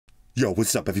Yo,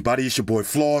 what's up everybody? It's your boy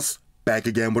Floss, back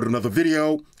again with another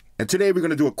video. And today we're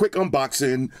going to do a quick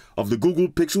unboxing of the Google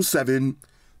Pixel 7,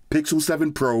 Pixel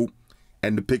 7 Pro,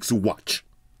 and the Pixel Watch.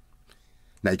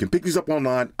 Now you can pick these up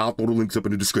online. I'll throw the links up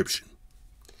in the description.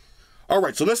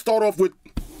 Alright, so let's start off with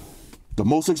the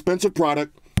most expensive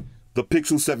product, the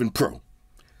Pixel 7 Pro.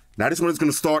 Now this one is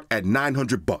going to start at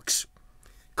 $900.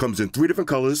 Comes in 3 different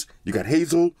colors. You got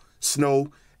hazel,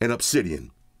 snow, and obsidian.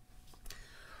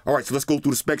 Alright, so let's go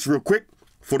through the specs real quick.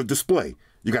 For the display,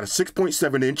 you got a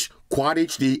 6.7-inch Quad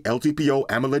HD LTPO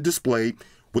AMOLED display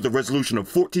with a resolution of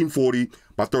 1440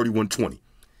 by 3120.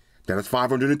 That is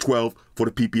 512 for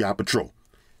the PPI Patrol.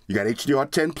 You got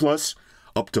HDR10 Plus,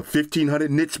 up to 1500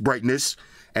 nits brightness,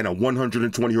 and a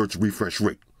 120 Hz refresh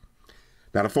rate.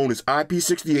 Now the phone is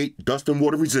IP68 dust and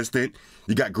water resistant.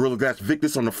 You got Gorilla Glass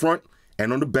Victus on the front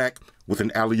and on the back with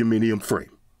an aluminum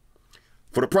frame.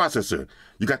 For the processor,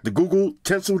 you got the Google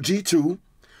Tensor G2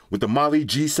 with the Mali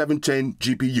G710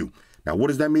 GPU. Now, what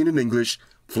does that mean in English?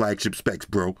 Flagship specs,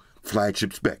 bro.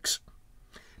 Flagship specs.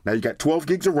 Now, you got 12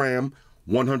 gigs of RAM,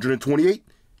 128,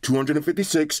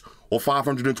 256, or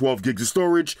 512 gigs of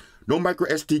storage. No micro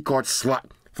SD card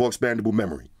slot for expandable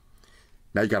memory.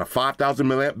 Now, you got a 5,000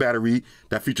 milliamp battery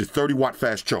that features 30-watt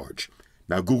fast charge.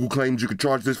 Now, Google claims you can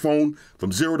charge this phone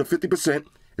from 0 to 50%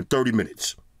 in 30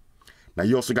 minutes. Now,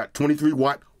 you also got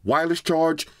 23-watt wireless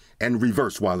charge and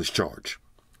reverse wireless charge.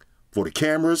 For the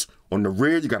cameras, on the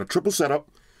rear, you got a triple setup.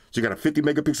 So you got a 50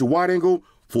 megapixel wide angle,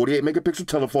 48 megapixel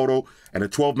telephoto, and a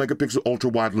 12 megapixel ultra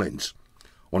wide lens.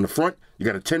 On the front, you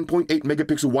got a 10.8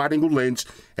 megapixel wide angle lens,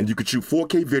 and you can shoot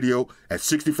 4K video at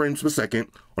 60 frames per second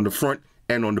on the front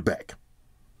and on the back.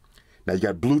 Now, you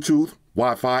got Bluetooth,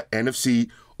 Wi-Fi, NFC,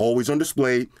 always on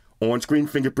display, on-screen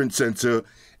fingerprint sensor,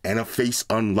 and a face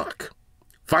unlock.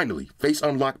 Finally, face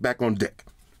unlock back on deck.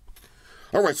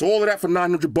 All right, so all of that for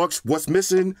 $900. What's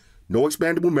missing? No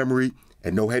expandable memory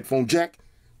and no headphone jack.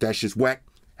 That's just whack.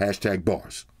 Hashtag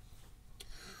bars.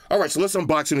 All right, so let's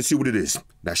unbox it and see what it is.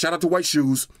 Now, shout out to White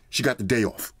Shoes. She got the day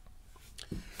off.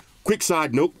 Quick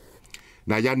side note.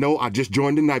 Now, y'all know I just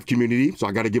joined the knife community, so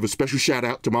I got to give a special shout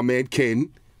out to my man Ken,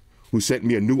 who sent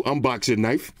me a new unboxing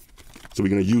knife. So we're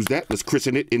going to use that. Let's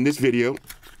christen it in this video.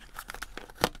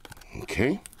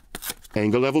 Okay.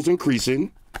 Anger levels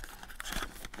increasing.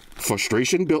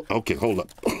 Frustration built. Okay, hold up.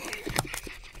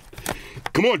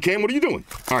 Come on, Ken, what are you doing?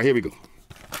 All right, here we go.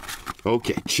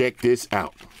 Okay, check this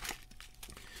out.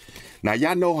 Now,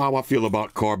 y'all know how I feel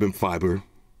about carbon fiber.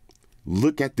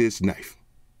 Look at this knife.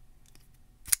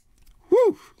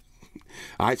 Woo!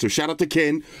 All right, so shout out to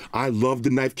Ken. I love the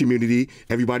knife community.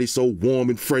 Everybody's so warm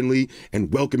and friendly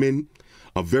and welcoming.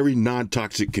 A very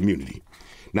non-toxic community.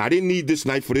 Now, I didn't need this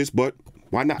knife for this, but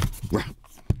why not?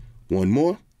 One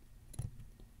more.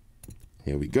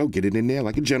 Here we go. Get it in there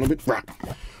like a gentleman.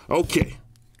 Okay.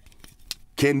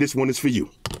 Ken, this one is for you.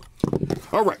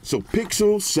 All right. So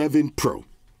Pixel 7 Pro.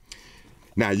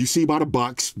 Now, you see by the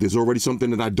box, there's already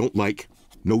something that I don't like.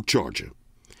 No charger.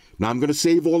 Now, I'm going to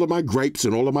save all of my gripes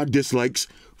and all of my dislikes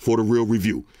for the real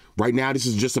review. Right now, this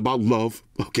is just about love.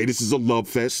 Okay, this is a love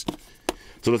fest.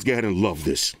 So let's go ahead and love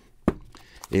this.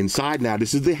 Inside now,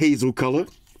 this is the hazel color.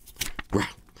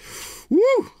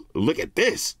 Woo! Look at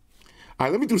this. All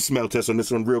right, let me do a smell test on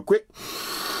this one real quick.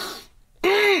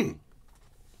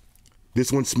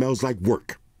 This one smells like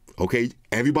work. Okay,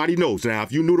 everybody knows. Now,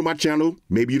 if you're new to my channel,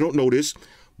 maybe you don't know this,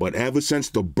 but ever since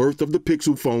the birth of the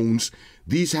Pixel phones,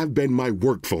 these have been my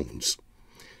work phones.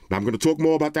 Now, I'm going to talk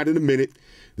more about that in a minute.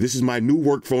 This is my new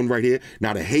work phone right here.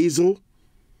 Now, the hazel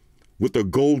with the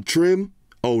gold trim.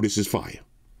 Oh, this is fire.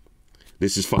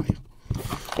 This is fire.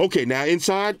 Okay, now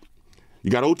inside,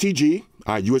 you got OTG,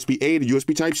 USB-A to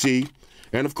USB Type-C,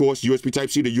 and of course, USB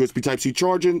Type-C to USB Type-C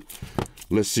charging.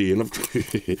 Let's see.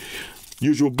 And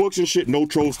usual books and shit, no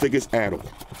troll stickers at all.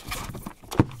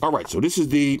 All right, so this is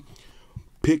the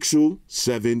Pixel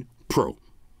 7 Pro.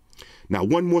 Now,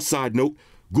 one more side note.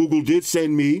 Google did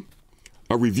send me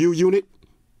a review unit.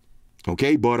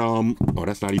 Okay, but, oh,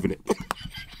 that's not even it.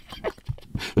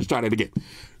 Let's try that again.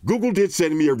 Google did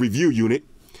send me a review unit,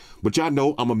 but y'all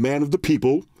know I'm a man of the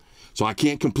people, so I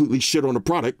can't completely shit on a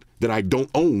product that I don't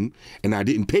own and I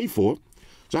didn't pay for.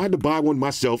 So I had to buy one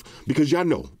myself because y'all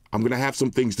know I'm going to have some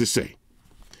things to say.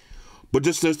 But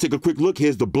just let's take a quick look.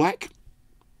 Here's the black,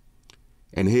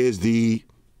 and here's the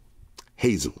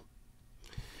hazel.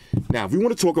 Now, if we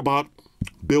want to talk about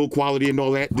build quality and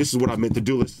all that, this is what I meant to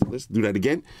do. Let's do that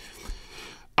again.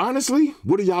 Honestly,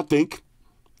 what do y'all think?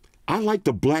 I like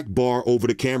the black bar over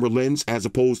the camera lens as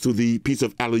opposed to the piece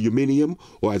of aluminum,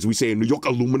 or as we say in New York,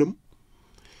 aluminum.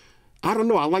 I don't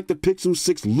know. I like the Pixel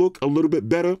 6 look a little bit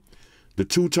better. The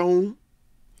two-tone.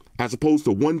 as opposed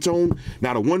to one tone.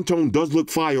 Now, the one tone does look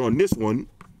fire on this one.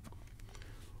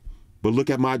 But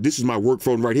look at this is my work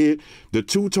phone right here. The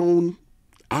two-tone,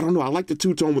 I don't know. I like the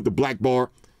two-tone with the black bar.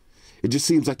 It just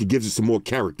seems like it gives it some more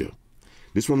character.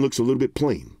 This one looks a little bit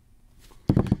plain.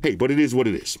 Hey, but it is what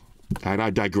it is. All right, I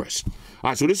digress. All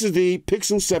right, so this is the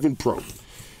Pixel 7 Pro.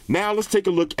 Now let's take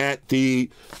a look at the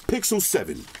Pixel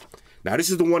 7. Now this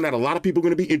is the one that a lot of people are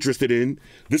going to be interested in.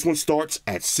 This one starts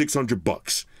at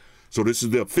 $600. So this is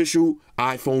the official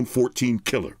iPhone 14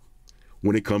 killer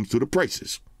when it comes to the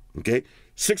prices. Okay,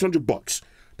 $600.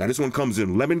 Now this one comes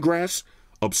in lemongrass,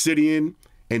 obsidian,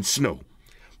 and snow.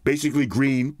 Basically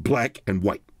green, black, and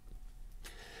white.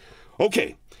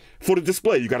 Okay, for the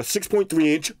display, you got a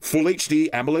 6.3-inch Full HD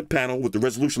AMOLED panel with the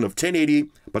resolution of 1080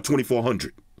 by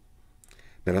 2400.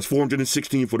 Now that's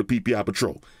 416 for the PPI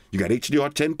Patrol. You got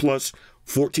HDR10 plus,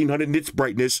 1400 nits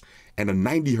brightness, and a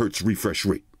 90 hertz refresh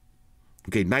rate.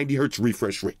 Okay, 90 hertz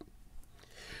refresh rate.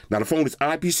 Now the phone is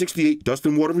IP68 dust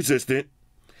and water resistant.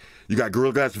 You got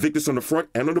Gorilla Glass Victus on the front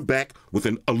and on the back with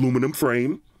an aluminum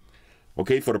frame.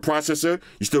 Okay, for the processor,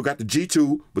 you still got the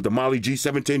G2 with the Mali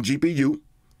G710 GPU.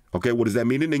 Okay, what does that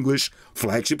mean in English?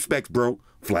 Flagship specs, bro.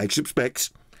 Flagship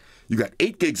specs. You got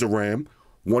 8 gigs of RAM,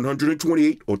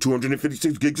 128 or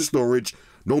 256 gigs of storage,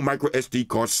 no micro SD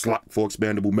card slot for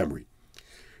expandable memory.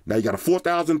 Now you got a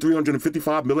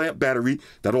 4,355 milliamp battery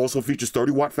that also features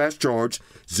 30 watt fast charge,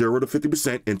 0 to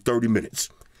 50% in 30 minutes.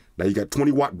 Now you got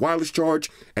 20 watt wireless charge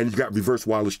and you got reverse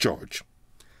wireless charge.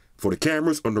 For the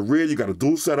cameras on the rear, you got a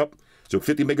dual setup, so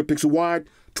 50 megapixel wide,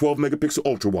 12 megapixel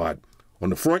ultra wide. On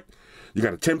the front, you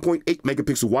got a 10.8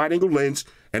 megapixel wide angle lens,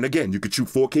 and again, you can shoot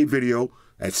 4K video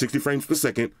at 60 frames per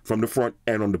second from the front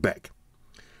and on the back.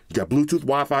 You got Bluetooth,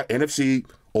 Wi-Fi, NFC,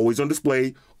 always on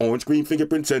display, on-screen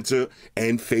fingerprint sensor,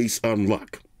 and face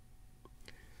unlock.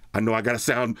 I know I gotta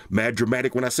sound mad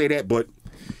dramatic when I say that, but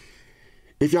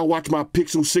if y'all watch my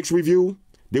Pixel 6 review,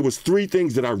 there was 3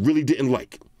 things that I really didn't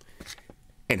like.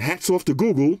 And hats off to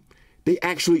Google, they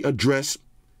actually address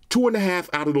 2.5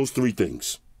 out of those 3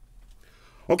 things.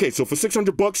 Okay, so for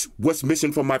 $600, what's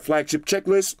missing from my flagship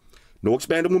checklist? No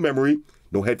expandable memory,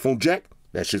 no headphone jack,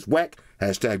 that's just whack,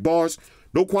 hashtag bars,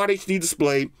 no quad HD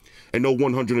display, and no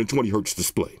 120 hertz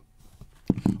display.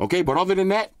 Okay, but other than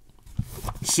that,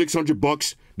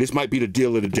 $600, this might be the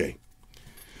deal of the day.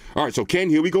 All right, so Ken,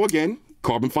 here we go again.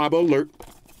 Carbon fiber alert,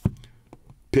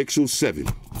 Pixel 7.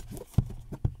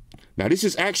 Now this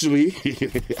is actually,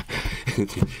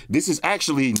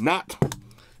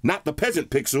 not the peasant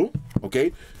Pixel,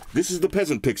 okay? This is the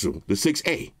peasant Pixel, the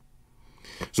 6A.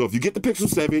 So if you get the Pixel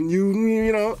 7,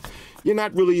 you know,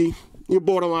 you're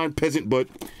borderline peasant, but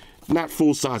not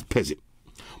full-size peasant.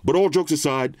 But all jokes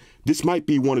aside, this might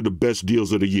be one of the best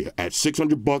deals of the year. At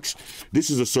 $600, this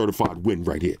is a certified win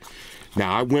right here.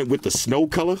 Now, I went with the snow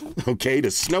color, okay?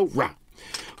 The snow rock.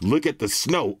 Look at the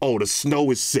snow. Oh, the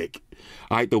snow is sick.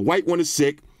 All right, the white one is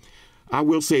sick. I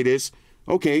will say this.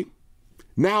 Okay,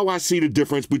 now I see the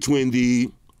difference between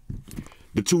the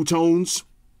 2 tones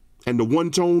and the 1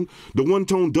 tone. The 1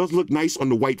 tone does look nice on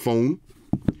the white phone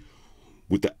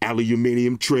with the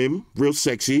aluminum trim, real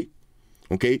sexy.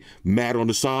 Okay, matte on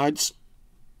the sides,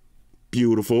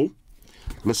 beautiful.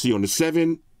 Let's see on the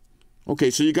 7.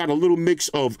 Okay, so you got a little mix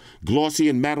of glossy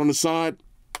and matte on the side.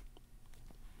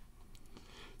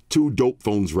 2 dope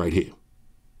phones right here.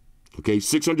 Okay,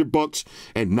 $600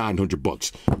 and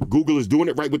 $900. Google is doing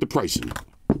it right with the pricing.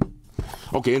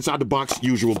 Okay, inside the box,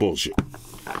 usual bullshit.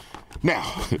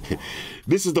 Now,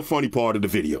 this is the funny part of the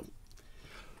video.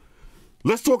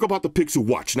 Let's talk about the Pixel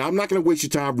Watch. Now, I'm not going to waste your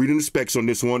time reading the specs on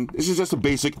this one. This is just a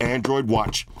basic Android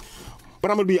watch.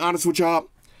 But I'm going to be honest with y'all.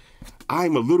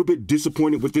 I'm a little bit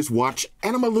disappointed with this watch,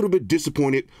 and I'm a little bit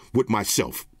disappointed with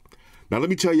myself. Now, let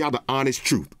me tell y'all the honest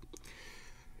truth.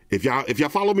 If y'all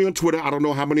follow me on Twitter, I don't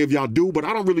know how many of y'all do, but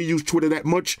I don't really use Twitter that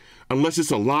much unless it's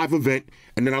a live event,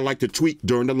 and then I like to tweet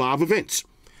during the live events.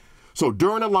 So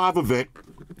during a live event,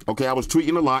 okay, I was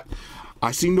tweeting a lot.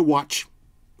 I seen the watch,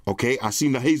 okay, I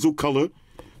seen the hazel color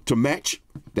to match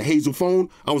the hazel phone.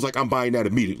 I was like, I'm buying that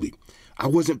immediately. I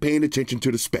wasn't paying attention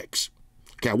to the specs.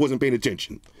 Okay, I wasn't paying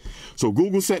attention. So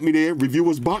Google sent me their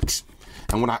reviewers box,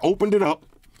 and when I opened it up,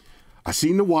 I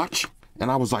seen the watch. And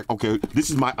I was like, okay,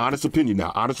 this is my honest opinion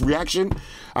now. Honest reaction.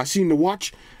 I seen the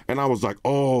watch and I was like,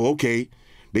 oh, okay.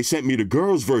 They sent me the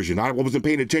girls version. I wasn't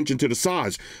paying attention to the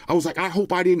size. I was like, I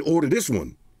hope I didn't order this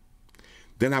one.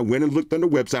 Then I went and looked on the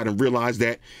website and realized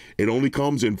that it only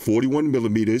comes in 41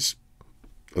 millimeters.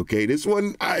 Okay, this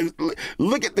one,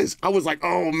 look at this. I was like,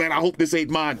 oh man, I hope this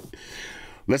ain't mine.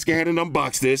 Let's go ahead and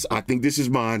unbox this. I think this is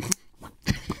mine.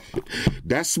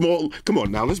 That's small. Come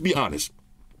on now, let's be honest.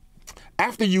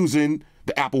 After using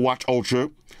the Apple Watch Ultra,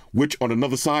 which on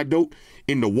another side note,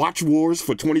 in the watch wars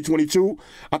for 2022,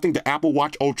 I think the Apple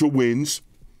Watch Ultra wins.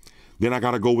 Then I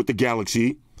got to go with the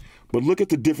Galaxy. But look at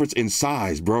the difference in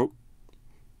size, bro.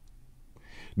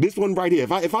 This one right here,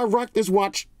 if I rock this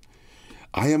watch,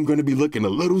 I am going to be looking a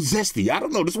little zesty. I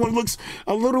don't know. This one looks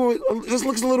this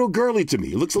looks a little girly to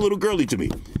me. It looks a little girly to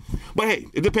me. But hey,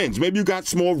 it depends. Maybe you got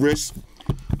small wrists.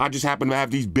 I just happen to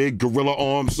have these big gorilla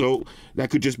arms, so that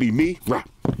could just be me. Right.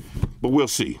 But we'll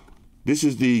see. This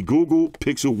is the Google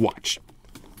Pixel Watch.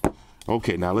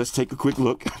 Okay, now let's take a quick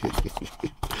look.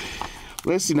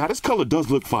 Let's see. Now, this color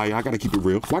does look fire. I got to keep it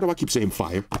real. Why do I keep saying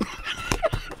fire?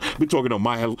 Been talking on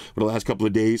Maya for the last couple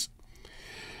of days.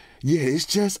 Yeah, it's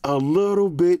just a little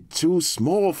bit too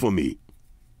small for me.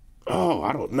 Oh,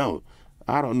 I don't know.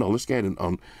 Let's go ahead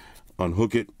and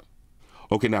unhook it.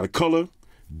 Okay, now the color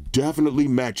definitely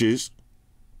matches.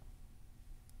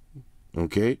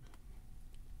 Okay.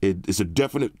 It's a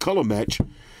definite color match.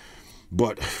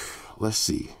 But let's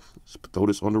see. Let's throw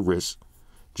this on the wrist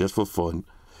just for fun.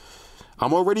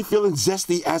 I'm already feeling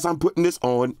zesty as I'm putting this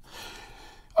on.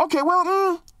 Okay,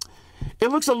 well,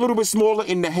 it looks a little bit smaller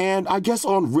in the hand. I guess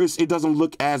on wrist, it doesn't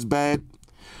look as bad.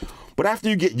 But after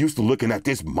you get used to looking at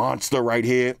this monster right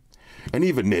here, and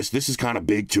even this is kind of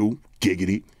big too,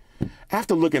 giggity.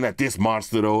 After looking at this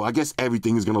monster though, I guess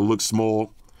everything is going to look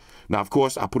small. Now, of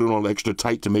course, I put it on extra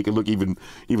tight to make it look even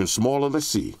smaller. Let's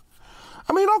see.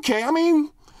 I mean, okay. I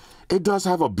mean, it does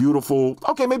have a beautiful...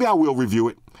 Okay, maybe I will review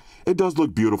it. It does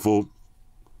look beautiful.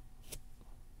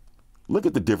 Look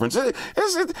at the difference. It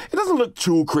doesn't look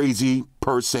too crazy,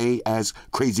 per se, as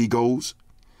crazy goes.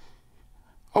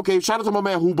 Okay, shout out to my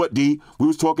man Who But D. We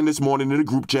was talking this morning in the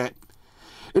group chat.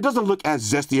 It doesn't look as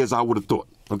zesty as I would have thought.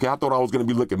 Okay, I thought I was going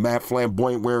to be looking mad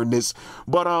flamboyant wearing this.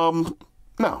 But,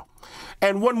 no.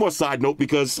 And one more side note,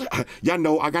 because y'all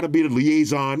know I got to be the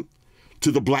liaison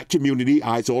to the black community.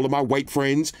 All right, so all of my white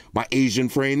friends, my Asian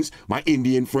friends, my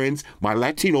Indian friends, my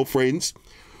Latino friends.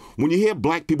 When you hear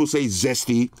black people say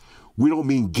zesty, we don't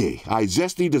mean gay. All right,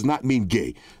 zesty does not mean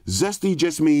gay. Zesty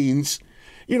just means,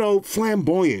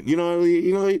 flamboyant.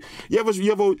 You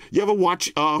ever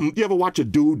watch a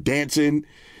dude dancing,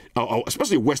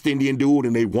 especially a West Indian dude,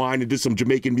 and they whine and do some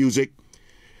Jamaican music?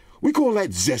 We call that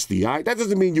zesty, all right? That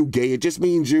doesn't mean you gay. It just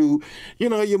means you're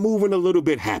moving a little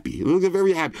bit happy. You look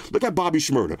very happy. Look at Bobby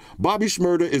Shmurda. Bobby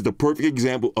Shmurda is the perfect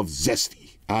example of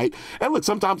zesty, all right? And look,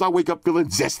 sometimes I wake up feeling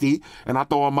zesty, and I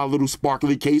throw on my little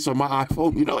sparkly case on my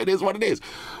iPhone. It is what it is.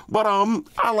 But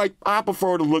I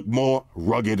prefer to look more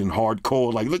rugged and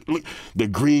hardcore. Like, look, the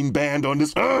green band on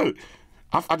this.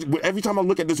 Every time I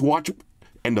look at this watch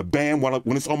and the band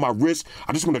when it's on my wrist,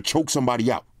 I just want to choke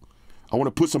somebody out. I want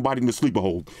to put somebody in the sleeper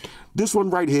hold. This one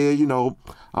right here,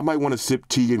 I might want to sip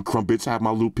tea and crumpets, have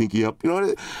my little pinky up.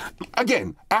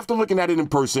 Again, after looking at it in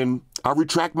person, I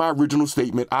retract my original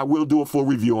statement. I will do a full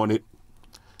review on it.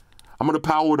 I'm going to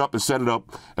power it up and set it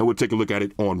up, and we'll take a look at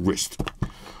it on wrist.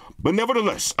 But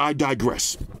nevertheless, I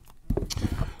digress.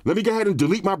 Let me go ahead and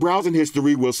delete my browsing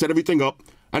history. We'll set everything up,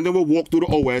 and then we'll walk through the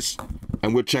OS,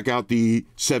 and we'll check out the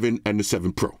 7 and the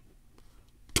 7 Pro.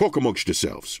 Talk amongst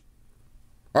yourselves.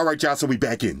 All right, y'all, so we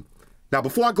back in. Now,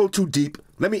 before I go too deep,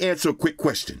 let me answer a quick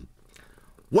question.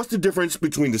 What's the difference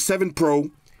between the 7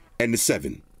 Pro and the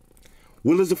 7?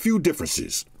 Well, there's a few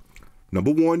differences.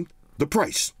 Number one, the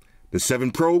price. The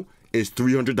 7 Pro is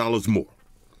 $300 more.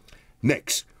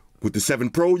 Next, with the 7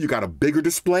 Pro, you got a bigger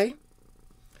display.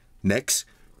 Next,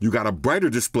 you got a brighter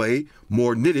display,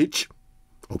 more nittage.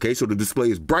 Okay, so the display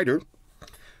is brighter.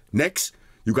 Next,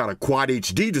 you got a Quad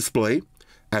HD display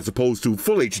as opposed to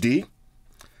Full HD.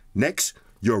 Next,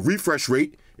 your refresh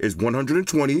rate is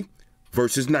 120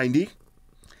 versus 90.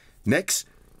 Next,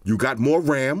 you got more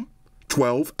RAM,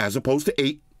 12 as opposed to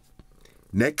 8.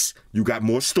 Next, you got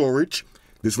more storage.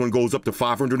 This one goes up to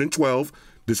 512.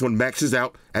 This one maxes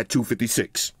out at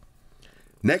 256.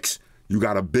 Next, you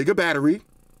got a bigger battery.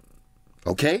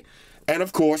 Okay? And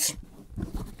of course,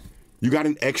 you got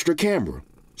an extra camera.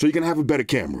 So you can have a better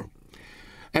camera.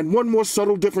 And one more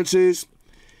subtle difference is,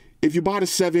 if you buy the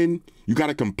 7, you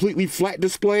got a completely flat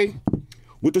display.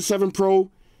 With the 7 Pro,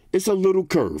 it's a little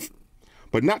curved,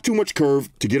 but not too much curve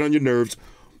to get on your nerves,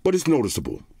 but it's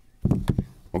noticeable.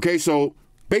 Okay, so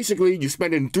basically you're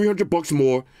spending $300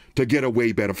 more to get a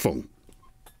way better phone.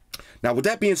 Now, with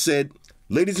that being said,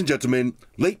 ladies and gentlemen,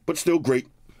 late but still great,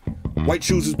 White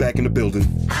Shoes is back in the building.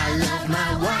 I love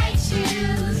my white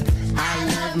shoes. I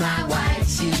love my white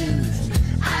shoes.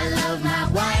 I love my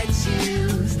white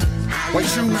shoes. White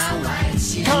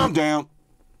Shoes, calm down.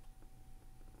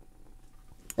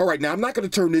 All right, now I'm not going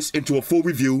to turn this into a full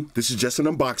review. This is just an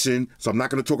unboxing, so I'm not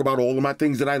going to talk about all of my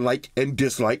things that I like and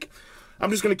dislike. I'm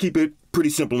just going to keep it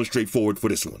pretty simple and straightforward for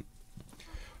this one.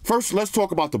 First, let's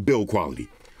talk about the build quality.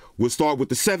 We'll start with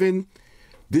the 7.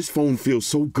 This phone feels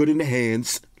so good in the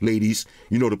hands, ladies.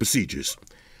 You know the procedures.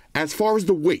 As far as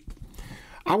the weight,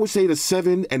 I would say the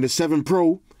 7 and the 7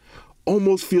 Pro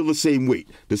almost feel the same weight.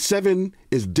 The 7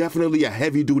 is definitely a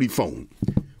heavy-duty phone,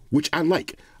 which I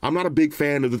like. I'm not a big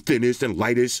fan of the thinnest and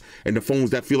lightest and the phones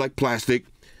that feel like plastic.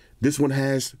 This one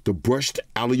has the brushed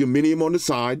aluminum on the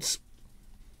sides.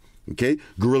 Okay,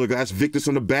 Gorilla Glass Victus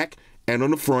on the back and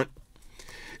on the front.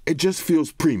 It just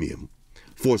feels premium.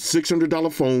 For a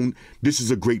 $600 phone, this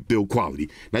is a great build quality.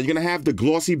 Now you're gonna have the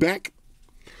glossy back.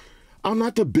 I'm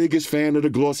not the biggest fan of the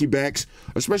glossy backs,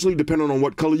 especially depending on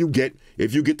what color you get.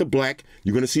 If you get the black,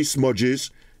 you're gonna see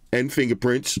smudges and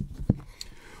fingerprints.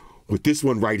 With this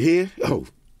one right here, oh,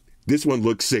 this one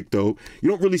looks sick though. You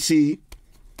don't really see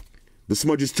the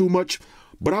smudges too much,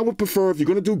 but I would prefer, if you're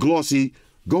gonna do glossy,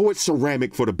 go with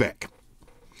ceramic for the back.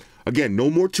 Again,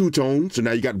 no more two-tone, so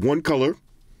now you got one color.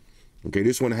 Okay,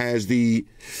 this one has the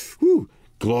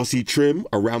glossy trim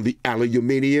around the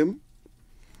aluminum.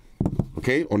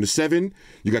 Okay, on the 7,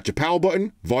 you got your power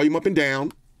button, volume up and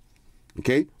down.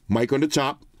 Okay, mic on the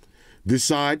top. This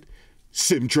side,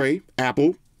 SIM tray,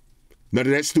 Apple. None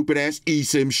of that stupid ass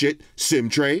eSIM shit, SIM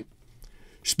tray.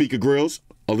 Speaker grills,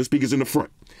 other speakers in the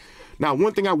front. Now,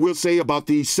 one thing I will say about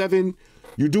the 7,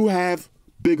 you do have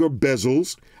bigger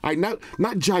bezels.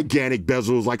 Not gigantic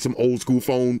bezels like some old school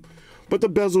phone, but the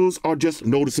bezels are just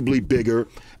noticeably bigger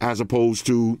as opposed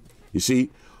to, you see,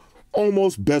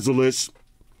 almost bezel-less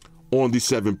on the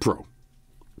 7 Pro.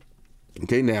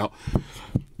 Okay, now,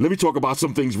 let me talk about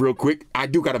some things real quick. I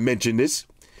do got to mention this.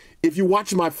 If you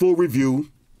watch my full review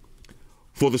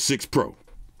for the 6 Pro,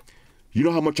 you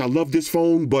know how much I love this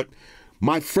phone, but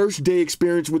my first day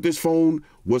experience with this phone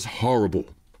was horrible.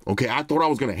 Okay, I thought I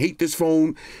was going to hate this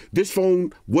phone. This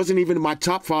phone wasn't even in my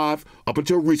top 5 up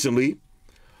until recently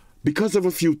because of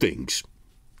a few things.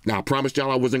 Now, I promised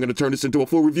y'all I wasn't going to turn this into a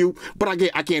full review, but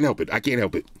I can't help it. I can't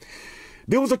help it.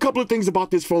 There was a couple of things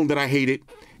about this phone that I hated,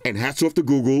 and hats off to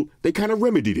Google, they kind of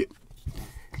remedied it.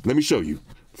 Let me show you.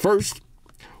 First,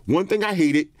 one thing I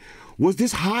hated was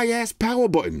this high-ass power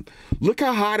button. Look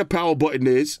how high the power button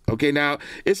is. Okay, now,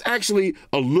 it's actually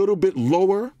a little bit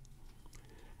lower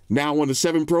now on the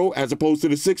 7 Pro as opposed to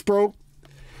the 6 Pro,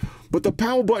 but the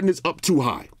power button is up too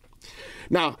high.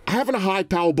 Now, having a high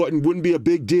power button wouldn't be a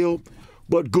big deal,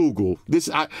 but Google, this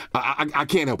I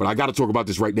can't help it. I got to talk about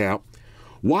this right now.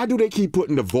 Why do they keep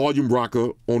putting the volume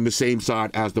rocker on the same side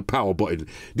as the power button?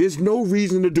 There's no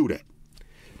reason to do that.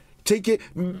 Take it,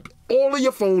 all of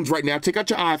your phones right now, take out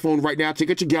your iPhone right now,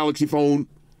 take out your Galaxy phone.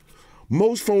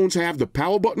 Most phones have the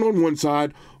power button on one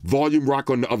side, volume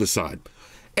rocker on the other side.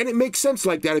 And it makes sense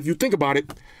like that if you think about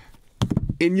it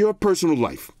in your personal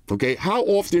life, okay? How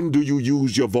often do you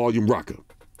use your volume rocker?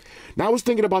 Now, I was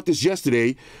thinking about this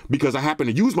yesterday because I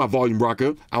happened to use my volume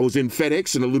rocker. I was in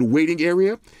FedEx in a little waiting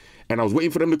area, and I was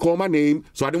waiting for them to call my name,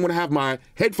 so I didn't want to have my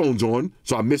headphones on,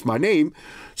 so I missed my name.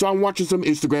 So I'm watching some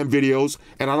Instagram videos,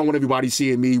 and I don't want everybody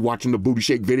seeing me watching the booty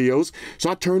shake videos, so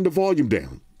I turned the volume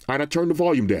down. All right, I turned the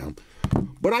volume down.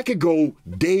 But I could go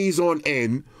days on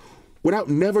end without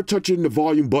never touching the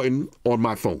volume button on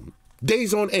my phone.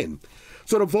 Days on end.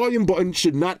 So the volume button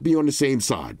should not be on the same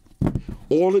side.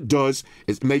 All it does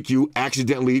is make you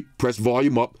accidentally press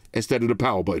volume up instead of the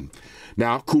power button.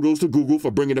 Now, kudos to Google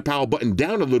for bringing the power button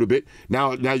down a little bit.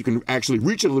 Now you can actually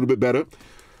reach it a little bit better.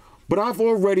 But I've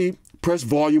already pressed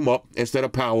volume up instead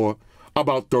of power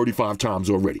about 35 times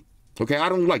already. Okay, I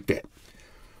don't like that.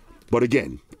 But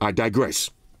again, I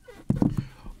digress.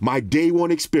 My day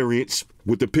one experience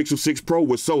with the Pixel 6 Pro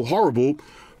was so horrible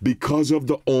because of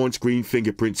the on-screen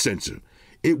fingerprint sensor.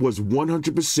 It was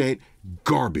 100%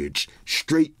 garbage,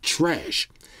 straight trash.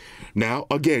 Now,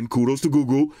 again, kudos to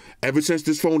Google. Ever since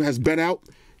this phone has been out,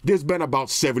 there's been about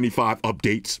 75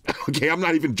 updates. Okay, I'm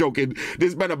not even joking.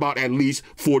 There's been about at least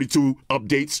 42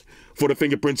 updates for the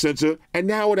fingerprint sensor, and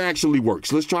now it actually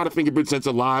works. Let's try the fingerprint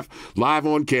sensor live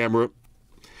on camera.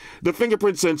 The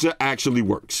fingerprint sensor actually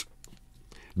works.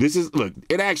 Look,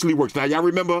 it actually works. Now, y'all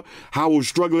remember how I was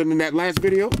struggling in that last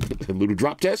video? A little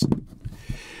drop test.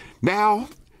 Now,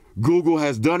 Google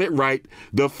has done it right.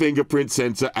 The fingerprint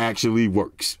sensor actually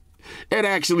works. It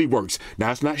actually works.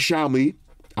 Now, it's not Xiaomi.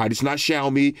 It's not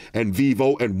Xiaomi and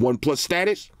Vivo and OnePlus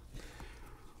status.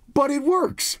 But it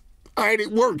works. All right,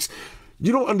 it works.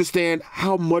 You don't understand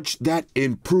how much that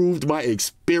improved my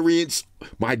experience,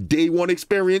 my day one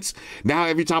experience. Now,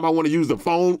 every time I want to use the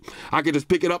phone, I can just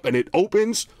pick it up and it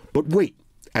opens. But wait,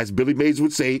 as Billy Mays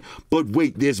would say, but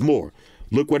wait, there's more.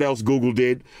 Look what else Google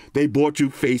did. They bought you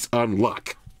Face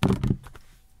Unlock.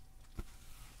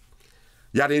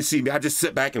 Y'all didn't see me. I just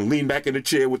sit back and lean back in the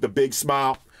chair with a big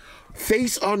smile.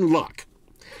 Face unlock.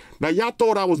 Now, y'all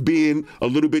thought I was being a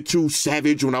little bit too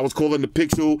savage when I was calling the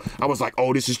Pixel. I was like,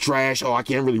 oh, this is trash. Oh, I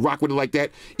can't really rock with it like that.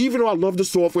 Even though I love the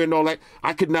software and all that,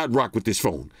 I could not rock with this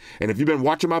phone. And if you've been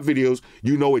watching my videos,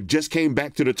 you know it just came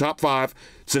back to the top 5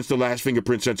 since the last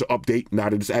fingerprint sensor update. Now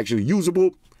that it's actually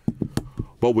usable.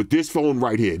 But with this phone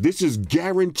right here, this is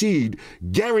guaranteed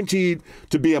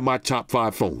to be in my top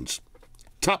 5 phones.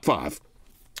 Top 5.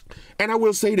 And I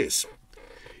will say this.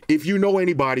 If you know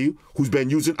anybody who's been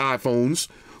using iPhones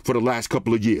for the last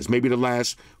couple of years, maybe the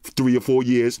last 3 or 4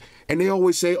 years, and they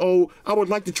always say, oh, I would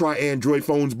like to try Android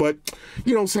phones, but,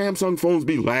 you know, Samsung phones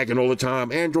be lagging all the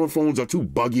time. Android phones are too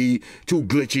buggy, too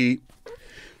glitchy.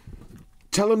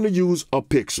 Tell them to use a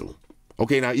Pixel.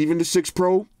 Okay, now even the 6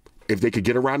 Pro, if they could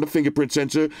get around the fingerprint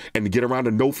sensor and get around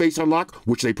the no face unlock,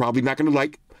 which they probably not going to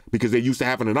like because they're used to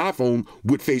having an iPhone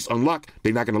with face unlock,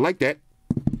 they're not going to like that.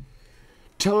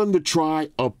 Tell them to try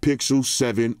a Pixel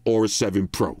 7 or a 7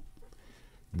 Pro.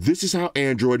 This is how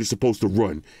Android is supposed to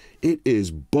run. It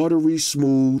is buttery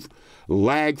smooth,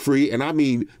 lag-free, and I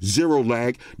mean 0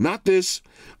 lag. Not this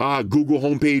Google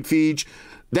homepage feed.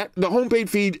 The homepage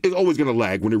feed is always going to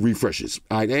lag when it refreshes.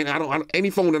 And any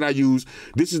phone that I use,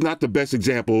 this is not the best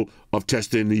example of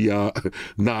testing the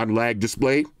non-lag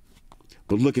display.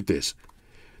 But look at this.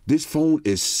 This phone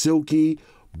is silky,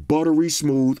 buttery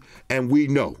smooth, and we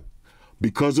know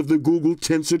because of the Google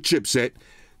Tensor chipset,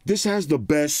 this has the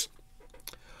best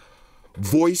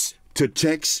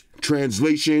voice-to-text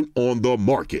translation on the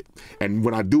market. And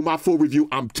when I do my full review,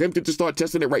 I'm tempted to start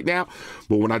testing it right now.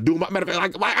 But when I do my, matter of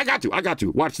fact, I got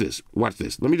to. Watch this.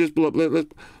 Let me just pull up.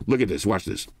 Look at this. Watch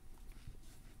this.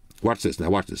 Watch this.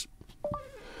 Now watch this.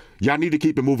 Y'all need to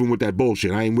keep it moving with that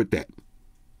bullshit. I ain't with that.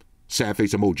 Sad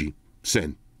face emoji.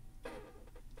 Send.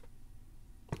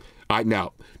 All right,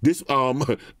 now, this, I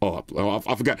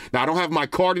forgot. Now, I don't have my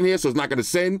card in here, so it's not going to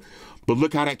send. But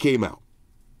look how that came out.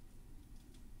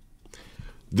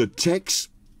 The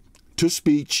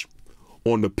text-to-speech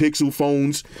on the Pixel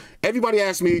phones. Everybody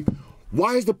asks me,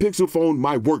 why is the Pixel phone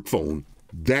my work phone?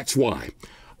 That's why.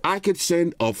 I could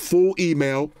send a full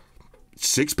email,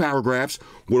 6 paragraphs,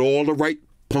 with all the right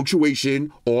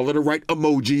punctuation, all of the right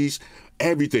emojis,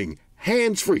 everything.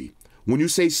 Hands-free. When you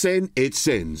say send, it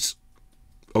sends.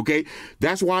 Okay,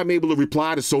 that's why I'm able to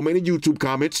reply to so many YouTube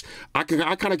comments. I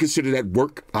kind of consider that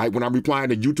work. When I'm replying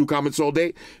to YouTube comments all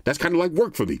day, that's kind of like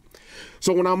work for me.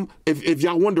 So when if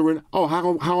y'all wondering, oh,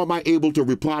 how am I able to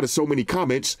reply to so many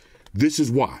comments? This is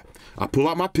why. I pull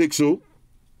out my Pixel.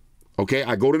 Okay,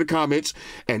 I go to the comments,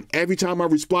 and every time I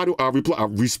reply to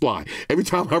Every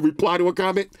time I reply to a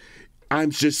comment,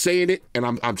 I'm just saying it, and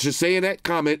I'm just saying that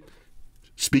comment,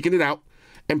 speaking it out,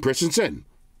 and pressing send.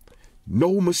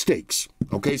 No mistakes.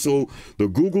 Okay, so the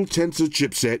Google Tensor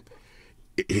chipset,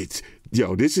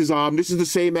 this is the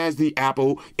same as the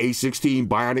Apple A16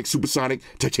 Bionic Supersonic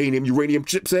Titanium Uranium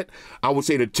chipset. I would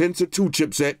say the Tensor 2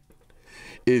 chipset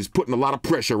is putting a lot of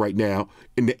pressure right now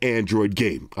in the Android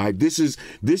game. All right, this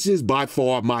is by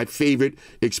far my favorite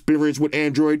experience with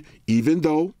Android, even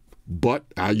though, but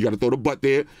you got to throw the but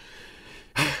there.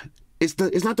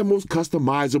 It's not the most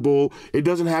customizable. It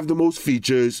doesn't have the most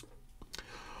features.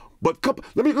 But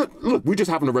look, we're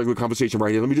just having a regular conversation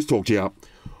right here. Let me just talk to y'all.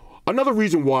 Another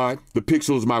reason why the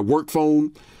Pixel is my work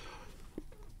phone,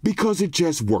 because it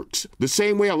just works. The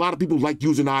same way a lot of people like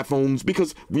using iPhones,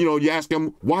 because, you ask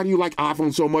them, why do you like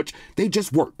iPhones so much? They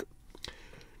just work.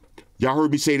 Y'all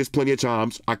heard me say this plenty of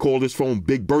times. I call this phone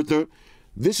Big Bertha.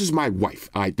 This is my wife.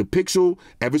 All right, the Pixel,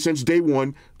 ever since day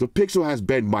one, the Pixel has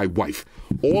been my wife.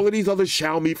 All of these other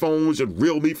Xiaomi phones and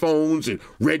Realme phones and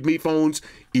Redmi phones,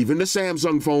 even the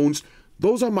Samsung phones,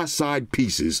 those are my side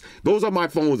pieces. Those are my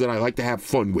phones that I like to have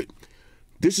fun with.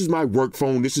 This is my work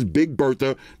phone. This is Big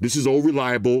Bertha. This is all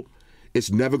reliable.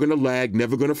 It's never going to lag,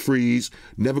 never going to freeze,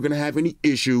 never going to have any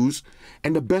issues.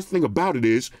 And the best thing about it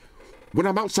is, when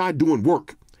I'm outside doing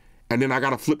work, and then I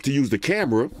got to flip to use the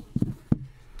camera,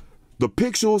 the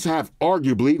Pixels have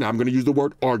arguably, now I'm going to use the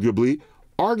word arguably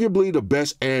the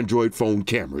best Android phone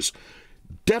cameras.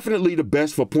 Definitely the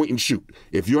best for point and shoot.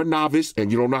 If you're a novice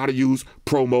and you don't know how to use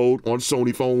Pro Mode on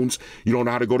Sony phones, you don't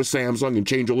know how to go to Samsung and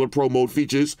change all the Pro Mode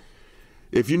features.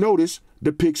 If you notice,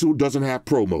 the Pixel doesn't have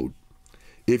Pro Mode.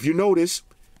 If you notice,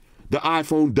 the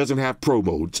iPhone doesn't have Pro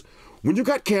Modes. When you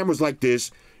got cameras like this,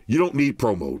 you don't need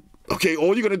Pro Mode. Okay,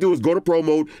 all you're going to do is go to Pro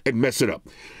Mode and mess it up.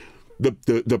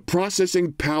 The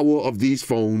processing power of these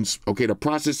phones, okay, the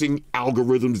processing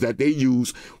algorithms that they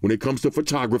use when it comes to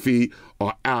photography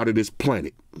are out of this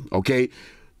planet, okay?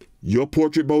 Your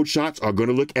portrait mode shots are going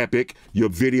to look epic. Your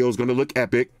video is going to look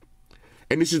epic.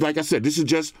 And this is, like I said, this is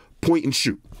just point and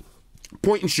shoot.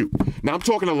 Point and shoot. Now I'm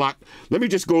talking a lot. Let's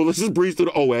just breeze through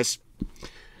the OS.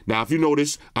 Now, if you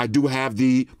notice, I do have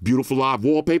the Beautiful Live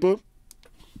wallpaper.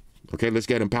 Okay, let's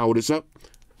get and power this up.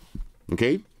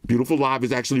 Okay, Beautiful Live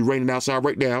is actually raining outside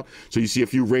right now, so you see a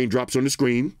few raindrops on the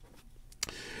screen.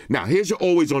 Now, here's your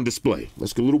always on display.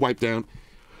 Let's get a little wipe down.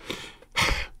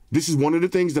 This is one of the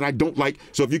things that I don't like.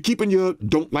 So if you're keeping your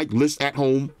don't like list at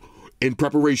home in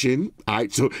preparation, all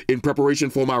right, so in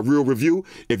preparation for my real review,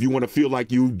 if you want to feel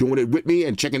like you doing it with me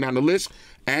and checking down the list,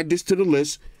 add this to the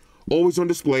list. Always on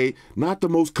display, not the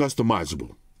most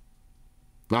customizable.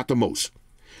 Not the most.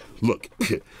 Look,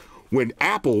 when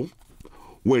Apple's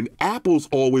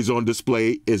always on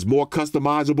display is more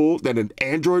customizable than an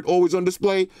Android always on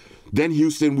display, then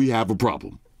Houston, we have a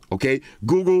problem. Okay,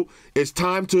 Google, it's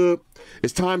time to,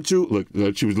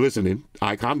 look, she was listening. All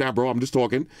right, calm down, bro, I'm just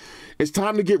talking. It's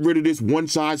time to get rid of this one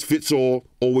size fits all,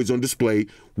 always on display.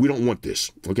 We don't want this,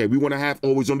 okay? We want to have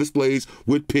always on displays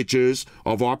with pictures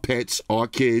of our pets, our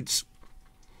kids,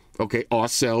 okay,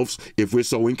 ourselves, if we're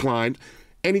so inclined.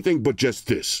 Anything but just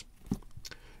this.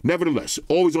 Nevertheless,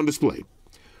 always on display.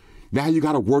 Now you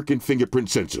got a working fingerprint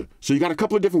sensor. So you got a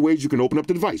couple of different ways you can open up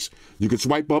the device. You can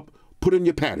swipe up, put in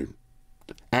your pattern.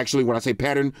 Actually, when I say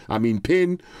pattern, I mean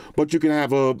pin, but you can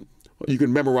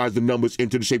memorize the numbers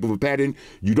into the shape of a pattern.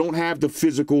 You don't have the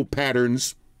physical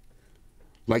patterns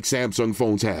like Samsung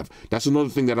phones have. That's another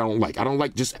thing that I don't like. I don't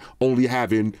like just only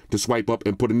having to swipe up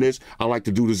and put in this. I like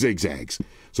to do the zigzags.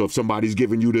 So if somebody's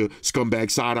giving you the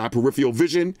scumbag side-eye peripheral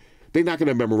vision, they're not going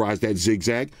to memorize that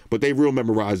zigzag, but they will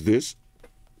memorize this.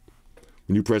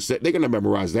 When you press that, they're going to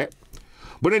memorize that.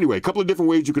 But anyway, a couple of different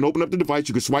ways you can open up the device.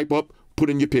 You can swipe up, put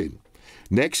in your pin.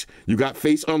 Next, you got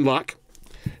face unlock.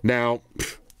 Now,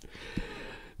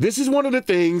 this is one of the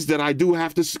things that I do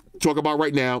have to talk about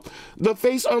right now. The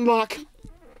face unlock,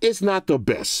 it's not the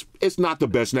best. It's not the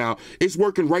best. Now, it's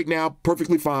working right now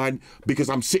perfectly fine because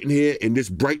I'm sitting here in this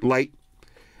bright light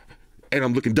and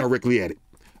I'm looking directly at it.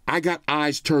 I got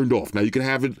eyes turned off. Now, you can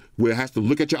have it where it has to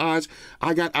look at your eyes.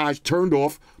 I got eyes turned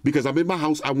off because I'm in my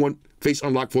house. I want face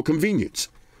unlock for convenience.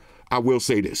 I will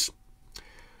say this.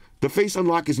 The face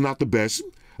unlock is not the best,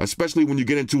 especially when you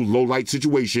get into low light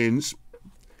situations.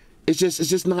 It's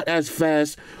just not as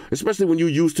fast, especially when you're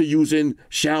used to using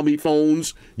Xiaomi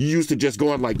phones. You used to just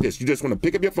going like this. You just want to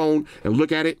pick up your phone and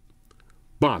look at it.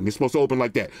 Bang, it's supposed to open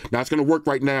like that. Now, it's going to work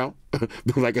right now,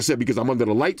 like I said, because I'm under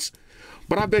the lights.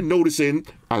 But I've been noticing,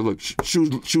 look,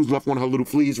 Shoes left one of her little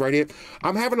fleas right here.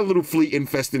 I'm having a little flea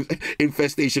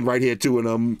infestation right here, too.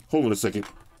 And hold on a second.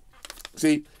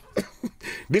 See?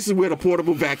 This is where the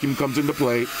portable vacuum comes into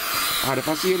play. All right, if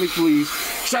I see any fleas,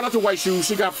 shout out to White Shoes.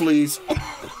 She got fleas.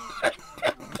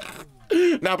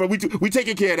 Nah, but we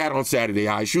taking care of that on Saturday.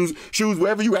 All right, Shoes,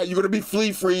 wherever you at, you're gonna be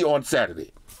flea free on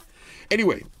Saturday.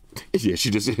 Anyway, yeah, she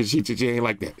ain't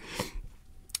like that.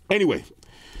 Anyway,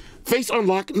 face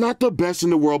unlock, not the best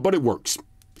in the world, but it works.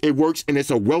 It works, and it's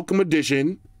a welcome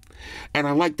addition. And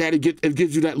I like that it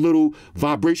gives you that little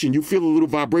vibration. You feel a little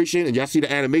vibration, and y'all see the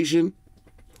animation.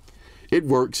 It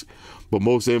works, but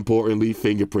most importantly,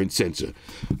 fingerprint sensor.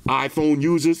 iPhone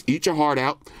users, eat your heart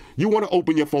out. You want to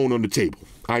open your phone on the table.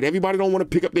 All right, everybody don't want to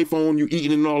pick up their phone. You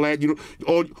eating and all that. You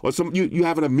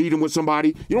having a meeting with somebody.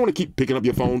 You don't want to keep picking up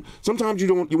your phone. Sometimes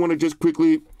you want to just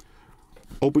quickly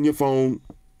open your phone,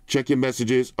 check your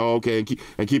messages, okay,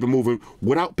 and keep it moving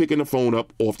without picking the phone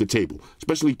up off the table.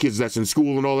 Especially kids that's in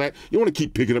school and all that. You want to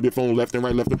keep picking up your phone left and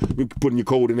right, putting your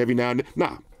code in every now and then.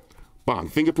 Nah. Bang,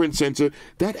 fingerprint sensor,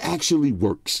 that actually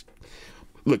works.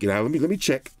 Look, now let me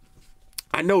check.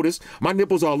 I noticed my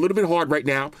nipples are a little bit hard right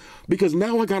now because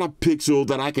now I got a Pixel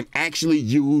that I can actually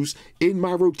use in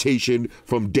my rotation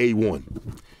from day one.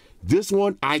 This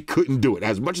one, I couldn't do it.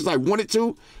 As much as I wanted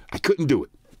to, I couldn't do it.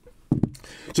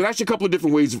 So that's a couple of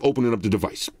different ways of opening up the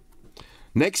device.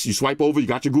 Next, you swipe over, you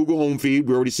got your Google home feed.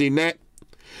 We already seen that.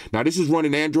 Now, this is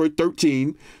running Android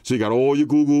 13, so you got all your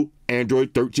Google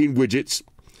Android 13 widgets.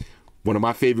 One of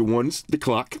my favorite ones, the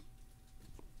clock.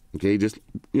 Okay, just,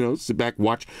 sit back,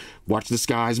 watch the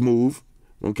skies move.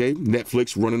 Okay,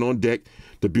 Netflix running on deck.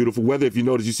 The beautiful weather. If you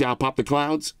notice, you see how I pop the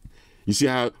clouds? You see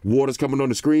how water's coming on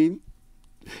the screen?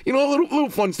 A little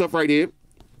fun stuff right here.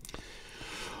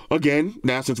 Again,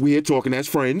 now since we're here talking as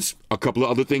friends, a couple of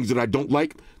other things that I don't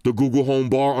like. The Google home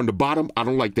bar on the bottom, I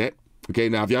don't like that. Okay,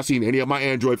 now if y'all seen any of my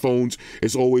Android phones,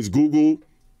 it's always Google,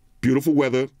 beautiful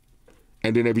weather,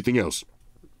 and then everything else.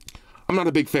 I'm not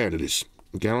a big fan of this.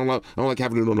 Okay, I don't like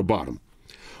having it on the bottom.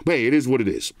 But hey, it is what it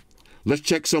is. Let's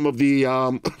check some of the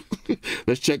I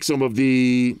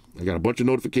got a bunch of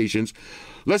notifications.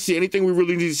 Let's see anything we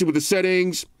really need to see with the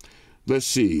settings. Let's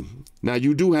see. Now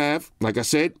you do have, like I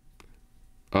said,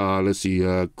 let's see,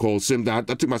 called SIM. I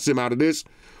took my SIM out of this,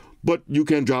 but you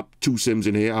can drop 2 SIMs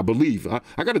in here, I believe.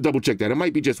 I got to double check that. It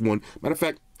might be just 1. Matter of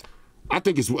fact, I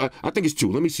think it's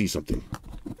 2. Let me see something.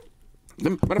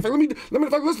 Matter of fact,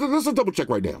 let's double check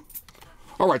right now.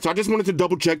 All right, so I just wanted to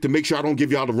double check to make sure I don't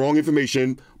give y'all the wrong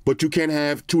information, but you can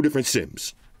have 2 different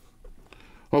SIMs.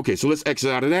 Okay, so let's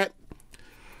exit out of that.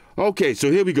 Okay, so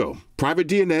here we go. Private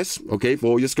DNS, okay, for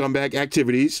all your scumbag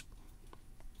activities.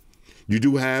 You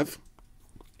do have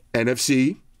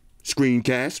NFC,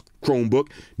 screencast,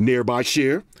 Chromebook, nearby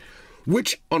share,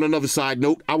 which, on another side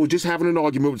note, I was just having an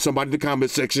argument with somebody in the comment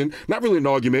section. Not really an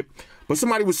argument, but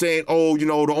somebody was saying, oh, you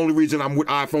know, the only reason I'm with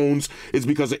iPhones is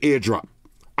because of AirDrop.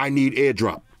 I need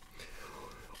AirDrop.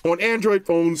 On Android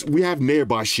phones, we have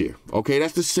nearby share. Okay,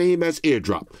 that's the same as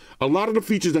AirDrop. A lot of the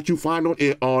features that you find on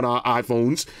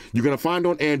iPhones, you're going to find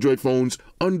on Android phones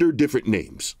under different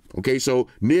names. Okay, so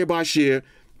nearby share,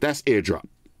 that's AirDrop.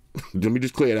 Let me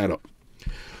just clear that up.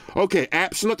 Okay,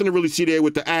 apps, nothing to really see there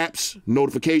with the apps.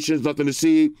 Notifications, nothing to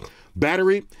see.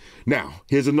 Battery. Now,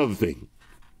 here's another thing.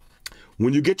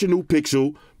 When you get your new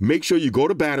Pixel, make sure you go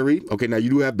to battery. Okay, now you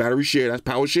do have battery share, that's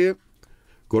power share.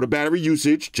 Go to battery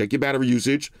usage, check your battery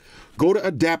usage. Go to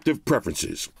adaptive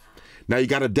preferences. Now you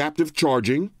got adaptive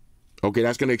charging. Okay,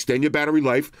 that's going to extend your battery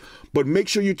life, but make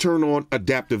sure you turn on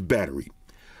adaptive battery.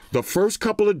 The first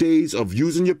couple of days of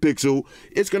using your Pixel,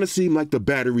 it's going to seem like the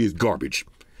battery is garbage.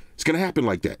 It's going to happen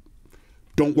like that.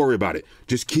 Don't worry about it.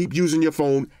 Just keep using your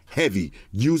phone heavy.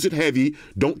 Use it heavy.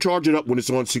 Don't charge it up when it's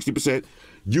on 60%.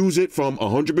 Use it from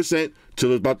 100%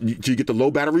 till you get the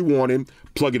low battery warning.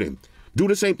 Plug it in. Do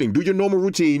the same thing. Do your normal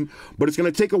routine, but it's going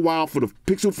to take a while for the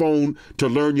Pixel phone to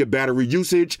learn your battery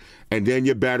usage, and then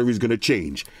your battery is going to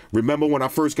change. Remember when I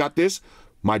first got this,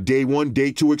 my day 1,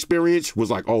 day 2 experience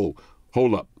was like, oh,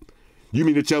 hold up. You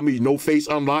mean to tell me no face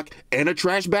unlock and a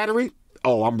trash battery?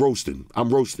 Oh, I'm roasting.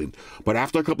 But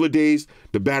after a couple of days,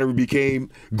 the battery became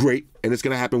great, and it's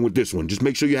going to happen with this one. Just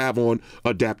make sure you have on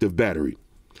adaptive battery.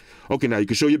 Okay, now you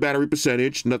can show your battery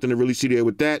percentage. Nothing to really see there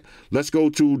with that. Let's go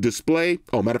to display.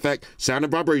 Oh, matter of fact, sound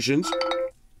and vibrations.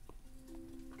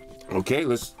 Okay,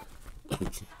 let's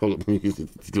hold up.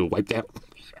 Wipe that.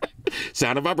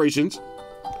 Sound and vibrations.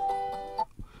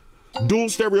 Dual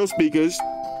stereo speakers.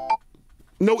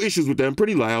 No issues with them,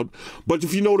 pretty loud. But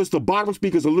if you notice, the bottom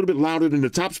speaker is a little bit louder than the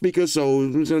top speaker, so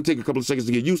it's going to take a couple of seconds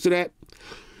to get used to that.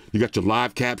 You got your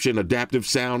live caption, adaptive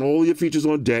sound, all your features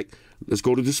on deck. Let's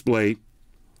go to display.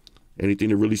 Anything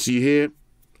to really see here?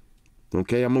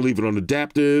 Okay, I'm going to leave it on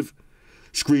adaptive.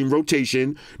 Screen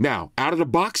rotation. Now, out of the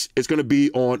box, it's going to be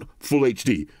on full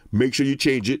HD. Make sure you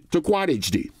change it to Quad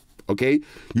HD. Okay?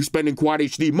 You spending Quad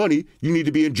HD money, you need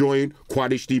to be enjoying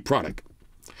Quad HD product.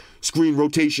 Screen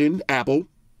rotation, Apple.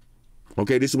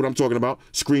 Okay, this is what I'm talking about.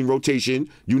 Screen rotation,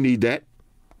 you need that.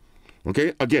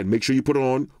 Okay, again, make sure you put it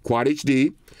on Quad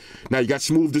HD. Now, you got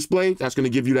smooth display. That's going to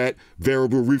give you that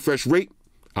variable refresh rate.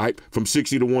 All right, from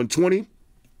 60 to 120. All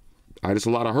right, it's a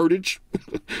lot of hertage.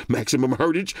 Maximum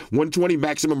hertage. 120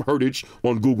 maximum hertage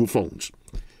on Google phones.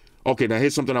 Okay, now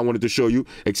here's something I wanted to show you.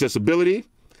 Accessibility.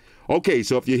 Okay,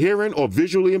 so if you're hearing or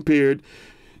visually impaired,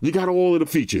 you got all of the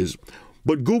features.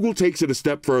 But Google takes it a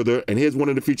step further, and here's one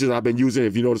of the features I've been using.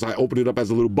 If you notice, I opened it up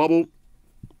as a little bubble.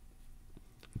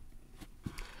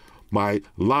 My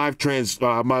live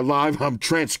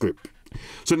transcript.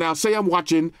 So now say I'm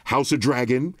watching House of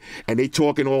Dragon and they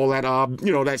talking all that,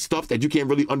 that stuff that you can't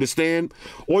really understand.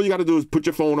 All you got to do is put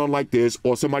your phone on like this,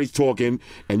 or somebody's talking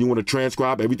and you want to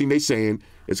transcribe everything they're saying.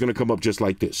 It's going to come up just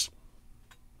like this.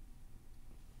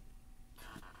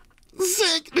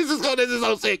 Sick. This is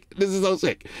so sick. This is so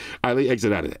sick. All right, let me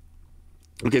exit out of that.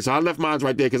 Okay, so I left mine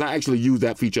right there because I actually use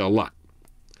that feature a lot.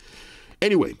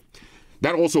 Anyway,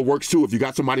 that also works too. If you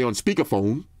got somebody on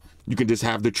speakerphone, you can just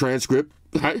have the transcript,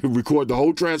 right? Record the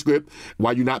whole transcript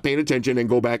while you're not paying attention and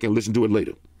go back and listen to it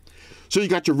later. So you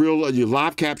got your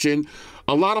live caption.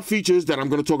 A lot of features that I'm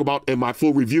going to talk about in my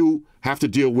full review have to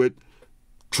deal with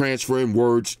transferring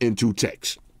words into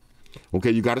text.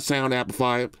 Okay, you got a sound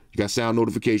amplifier, you got sound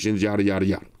notifications, yada, yada,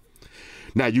 yada.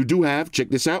 Now you do have, check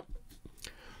this out,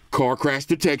 car crash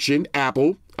detection,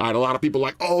 Apple. All right, a lot of people are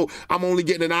like, oh, I'm only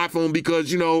getting an iPhone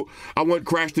because, I want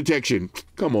crash detection.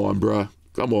 Come on, bruh.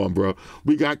 Come on, bro.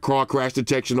 We got car crash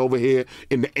detection over here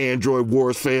in the Android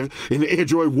warfare, in the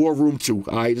Android war room too.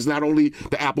 All right, it's not only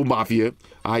the Apple Mafia.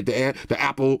 All right, the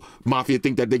Apple Mafia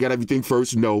think that they got everything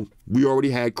first. No, we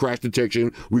already had crash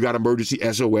detection. We got emergency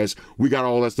SOS. We got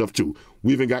all that stuff too.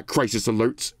 We even got crisis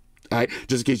alerts. All right,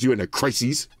 just in case you're in a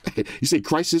crisis. You say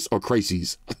crisis or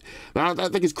crises? I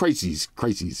think it's crises.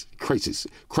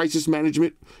 Crisis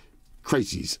management.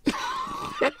 Crises.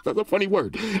 That's a funny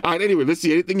word. All right, anyway, let's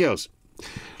see anything else.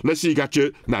 let's see, you got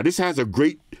your, now this has a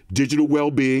great digital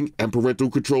well-being and parental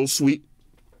control suite.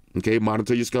 Okay,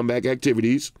 monitor your scumbag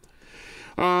activities.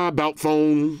 About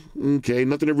phone, okay,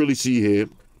 nothing to really see here.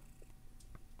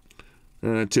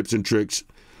 Tips and tricks.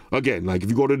 Again, like if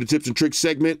you go to the tips and tricks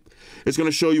segment, it's going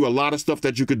to show you a lot of stuff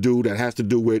that you could do that has to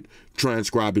do with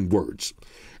transcribing words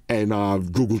and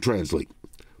Google Translate.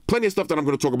 Plenty of stuff that I'm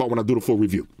going to talk about when I do the full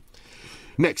review.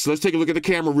 Next, let's take a look at the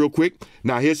camera real quick.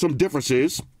 Now, here's some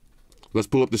differences. Let's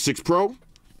pull up the 6 Pro.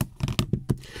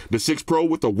 The 6 Pro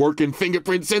with the working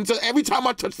fingerprint sensor. Every time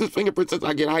I touch this fingerprint sensor,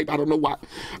 I get hyped. I don't know why.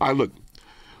 All right,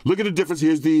 look at the difference.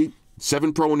 Here's the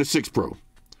 7 Pro and the 6 Pro.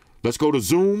 Let's go to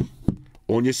zoom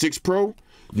on your 6 Pro.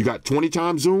 You got 20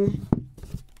 times zoom.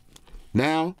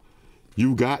 Now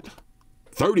you got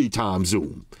 30 times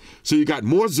zoom. So you got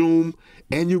more zoom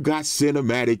and you got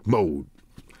cinematic mode.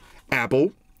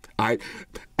 Apple,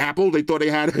 they thought they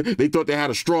had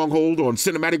a stronghold on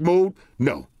cinematic mode.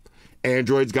 No.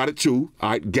 Android's got it too.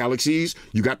 All right, Galaxies,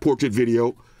 you got portrait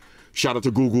video. Shout out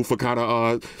to Google for kind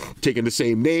of taking the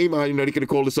same name. You know, they could have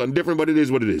called it something different, but it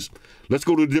is what it is. Let's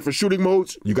go to the different shooting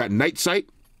modes. You got night sight.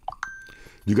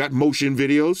 You got motion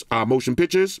videos, motion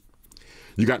pictures.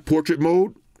 You got portrait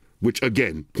mode, which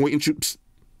again, point and shoot. Psst,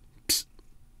 psst.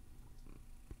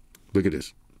 Look at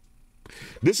this.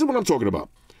 This is what I'm talking about.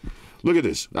 Look at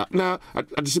this. Now, I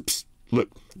just, psst.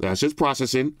 Look, that's just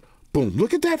processing. Boom.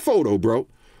 Look at that photo, bro.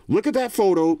 Look at that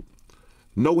photo.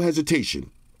 No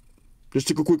hesitation. Just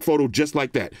took a quick photo just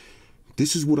like that.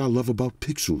 This is what I love about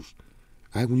pixels.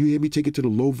 When you hear me take it to the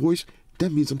low voice,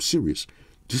 that means I'm serious.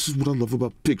 This is what I love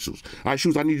about pixels. All right,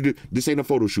 Shoes, I need you to, this ain't a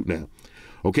photo shoot now.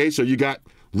 Okay, so you got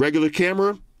regular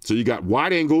camera. So you got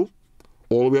wide angle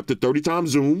all the way up to 30 times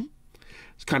zoom.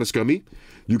 It's kind of scummy.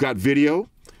 You got video.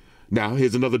 Now,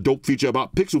 here's another dope feature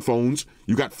about Pixel phones.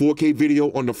 You got 4K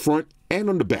video on the front and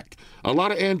on the back. A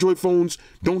lot of Android phones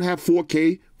don't have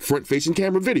 4K front-facing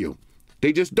camera video.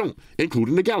 They just don't,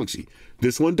 including the Galaxy.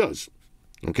 This one does.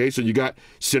 Okay, so you got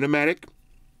cinematic.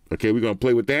 Okay, we're going to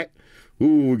play with that.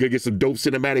 Ooh, we're going to get some dope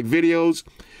cinematic videos.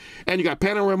 And you got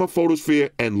panorama, photosphere,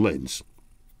 and lens.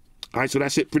 All right, so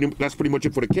that's it. That's pretty much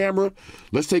it for the camera.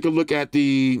 Let's take a look at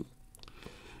hold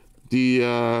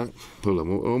on,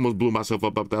 I almost blew myself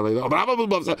up that later. All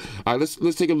right,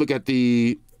 let's take a look at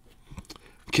the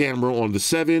camera on the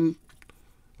 7.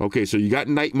 Okay, so you got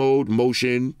night mode,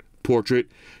 motion, portrait,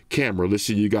 camera. Let's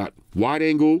see, you got wide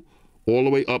angle all the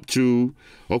way up to,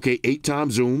 okay, 8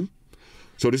 times zoom.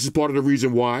 So this is part of the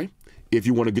reason why, if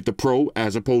you want to get the Pro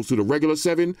as opposed to the regular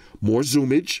 7, more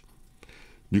zoomage.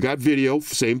 You got video,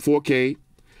 same 4K,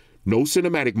 no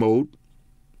cinematic mode.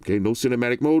 Okay, no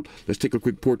cinematic mode. Let's take a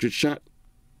quick portrait shot.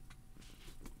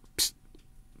 Psst.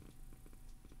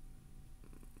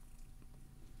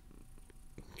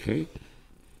 Okay.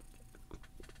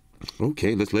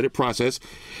 Okay, let's let it process.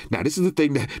 Now, this is the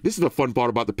thing, this is the fun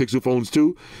part about the Pixel phones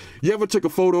too. You ever took a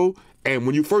photo and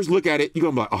when you first look at it, you're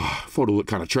gonna be like, oh, photo look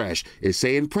kind of trash. It's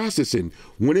saying processing.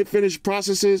 When it finishes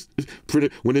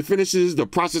the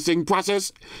processing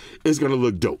process, it's gonna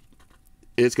look dope.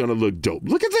 It's gonna look dope.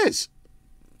 Look at this.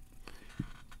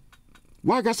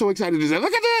 Why I got so excited to say,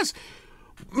 look at this.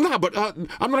 Nah, but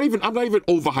I'm not even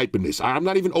overhyping this. I'm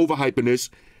not even overhyping this.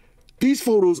 These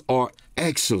photos are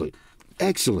excellent.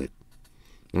 Excellent.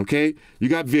 Okay, you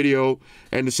got video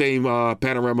and the same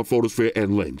panorama, photosphere,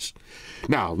 and lens.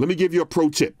 Now, let me give you a pro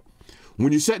tip.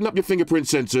 When you're setting up your fingerprint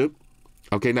sensor,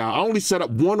 okay, now I only set up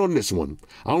one on this one.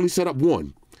 I only set up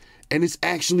one, and it's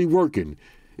actually working.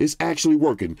 It's actually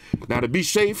working. Now, to be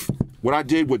safe, what I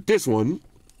did with this one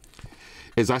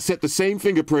is I set the same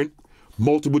fingerprint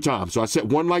multiple times. So I set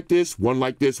one like this, one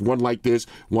like this, one like this,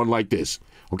 one like this.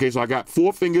 Okay, so I got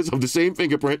 4 fingers of the same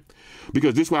fingerprint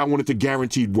because this way I wanted to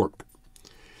guaranteed work.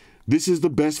 This is the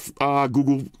best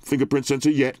Google fingerprint sensor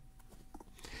yet.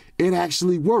 It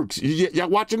actually works. Y'all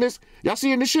watching this? Y'all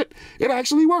seeing this shit? It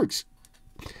actually works.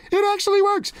 It actually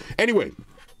works. Anyway,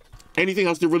 anything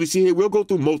else to really see here? We'll go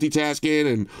through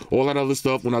multitasking and all that other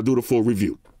stuff when I do the full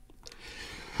review.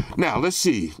 Now, let's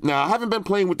see. Now, I haven't been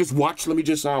playing with this watch. Let me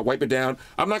just wipe it down.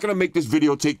 I'm not going to make this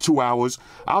video take 2 hours.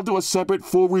 I'll do a separate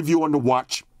full review on the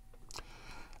watch.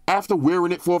 After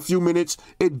wearing it for a few minutes,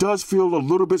 it does feel a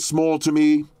little bit small to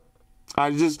me. I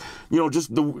just,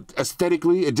 just the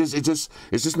aesthetically, it's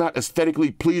just not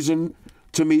aesthetically pleasing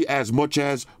to me as much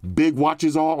as big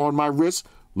watches are on my wrist.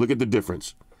 Look at the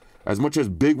difference. As much as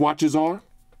big watches are.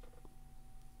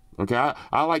 Okay,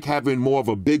 I like having more of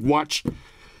a big watch.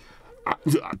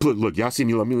 Look, y'all see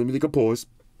me. Let me take a pause.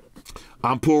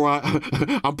 I'm part of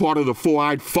the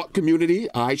 4-eyed fuck community.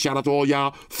 All right, shout out to all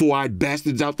y'all 4-eyed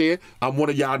bastards out there. I'm one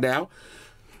of y'all now.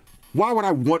 why would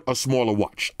I want a smaller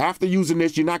watch? After using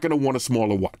this, you're not going to want a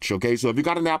smaller watch, okay? So if you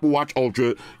got an Apple Watch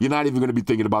Ultra, you're not even going to be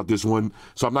thinking about this one.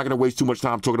 So I'm not going to waste too much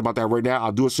time talking about that right now.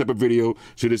 I'll do a separate video.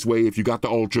 So this way, if you got the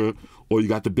Ultra or you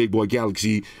got the big boy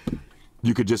Galaxy,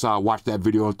 you could just watch that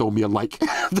video and throw me a like.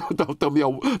 throw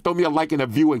me a like and a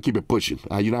view and keep it pushing.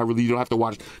 You don't have to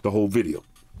watch the whole video.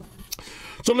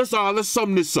 So let's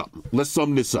sum this up. Let's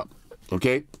sum this up,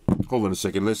 okay? Hold on a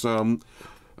second. Let's look.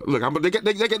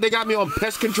 They got me on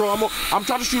pest control. I'm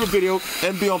trying to shoot a video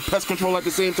and be on pest control at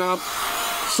the same time.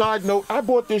 Side note: I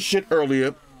bought this shit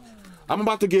earlier. I'm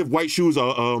about to give white shoes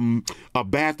a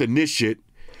bath in this shit.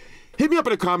 Hit me up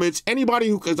in the comments. Anybody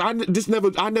who, because I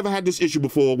never had this issue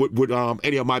before with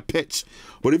any of my pets.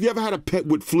 But if you ever had a pet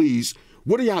with fleas,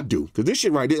 what do y'all do? Because this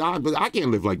shit right here, I can't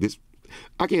live like this.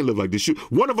 I can't live like this.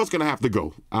 One of us gonna have to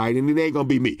go. All right, and it ain't gonna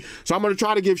be me. So I'm gonna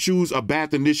try to give shoes a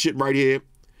bath in this shit right here.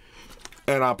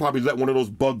 And I'll probably let one of those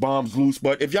bug bombs loose.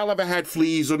 But if y'all ever had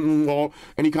fleas or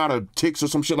any kind of ticks or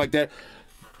some shit like that,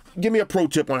 give me a pro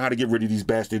tip on how to get rid of these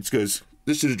bastards, because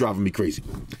this shit is driving me crazy.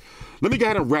 Let me go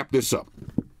ahead and wrap this up.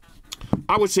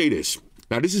 I would say this.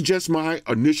 Now, this is just my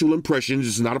initial impressions.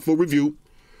 This is not a full review.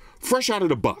 Fresh out of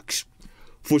the box.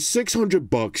 For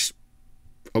 $600,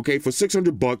 okay, for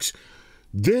 $600,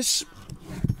 this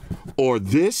or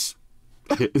this,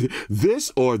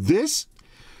 this or this,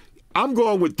 I'm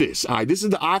going with this. All right, this is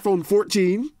the iPhone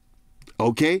 14,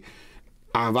 okay?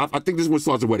 I think this one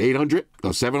starts at, what, 800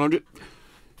 or 700?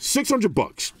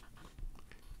 $600.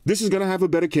 This is going to have a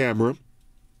better camera,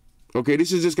 okay?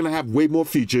 This is just going to have way more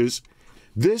features.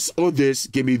 This or this,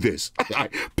 give me this. All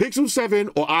right, Pixel 7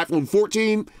 or iPhone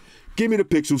 14, give me the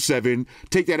Pixel 7.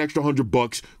 Take that extra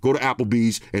 $100, go to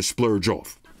Applebee's and splurge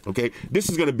off, okay? This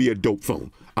is going to be a dope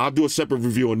phone. I'll do a separate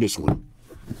review on this one.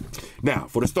 Now,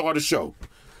 for the start of the show,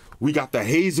 we got the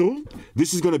Hazel.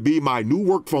 This is going to be my new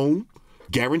work phone,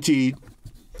 guaranteed.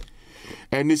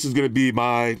 And this is going to be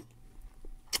my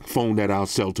phone that I'll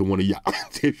sell to one of y'all.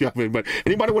 But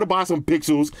anybody want to buy some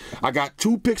Pixels? I got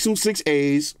 2 Pixel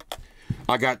 6As.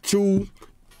 I got 2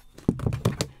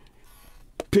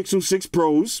 Pixel 6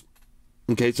 Pros.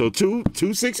 Okay, so two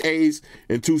 6As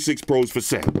and 2 6 Pros for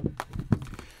sale.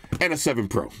 And a 7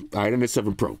 Pro. All right, and a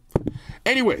 7 Pro.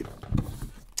 Anyway,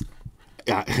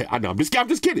 I know, I'm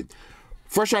just kidding.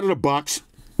 Fresh out of the box,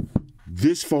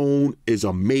 this phone is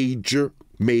a major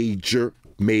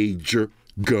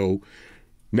go.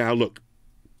 Now, look,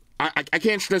 I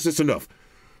can't stress this enough.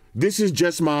 This is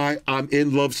just my I'm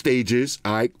in love stages.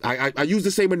 I use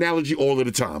the same analogy all of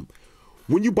the time.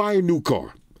 When you buy a new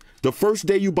car, the first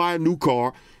day you buy a new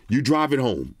car, you drive it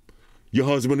home. Your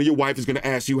husband or your wife is going to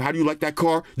ask you, how do you like that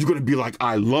car? You're going to be like,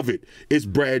 I love it. It's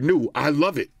brand new. I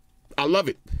love it. I love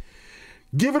it.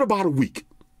 Give it about a week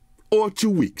or 2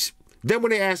 weeks. Then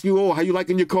when they ask you, oh, how you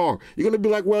liking your car? You're going to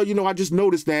be like, well, you know, I just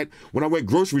noticed that when I went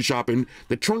grocery shopping,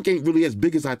 the trunk ain't really as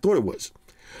big as I thought it was.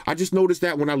 I just noticed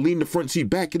that when I lean the front seat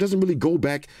back, it doesn't really go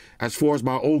back as far as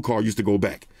my old car used to go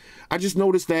back. I just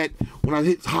noticed that when I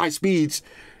hit high speeds,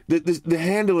 the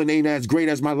handling ain't as great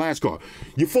as my last car.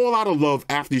 You fall out of love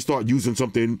after you start using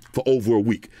something for over a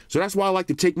week. So that's why I like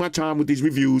to take my time with these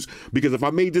reviews, because if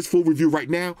I made this full review right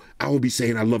now, I would be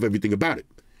saying I love everything about it.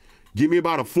 Give me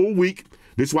about a full week.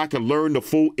 This way I can learn the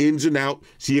full ins and out,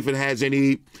 see if it has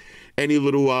any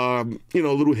little,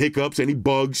 little hiccups, any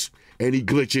bugs, any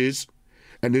glitches.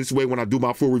 And this way, when I do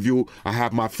my full review, I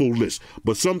have my full list.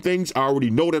 But some things I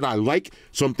already know that I like,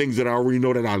 some things that I already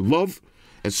know that I love,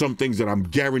 and some things that I'm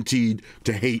guaranteed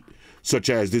to hate,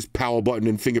 such as this power button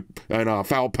and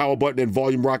foul power button and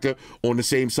volume rocker on the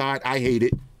same side. I hate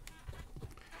it.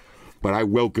 But I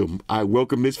welcome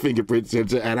this fingerprint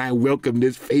sensor, and I welcome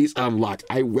this face unlock.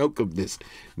 I welcome this.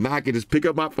 Now I can just pick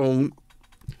up my phone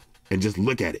and just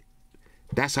look at it.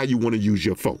 That's how you want to use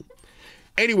your phone.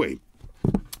 Anyway,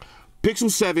 Pixel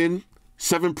 7,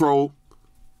 7 Pro,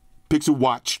 Pixel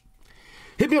Watch.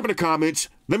 Hit me up in the comments.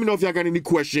 Let me know if y'all got any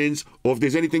questions or if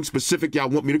there's anything specific y'all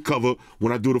want me to cover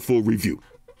when I do the full review.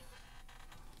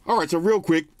 All right, so real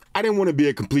quick, I didn't want to be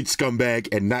a complete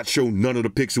scumbag and not show none of the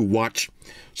Pixel Watch.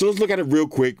 So let's look at it real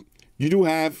quick. You do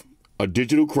have a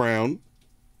digital crown.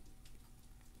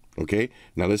 Okay,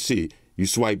 now let's see. You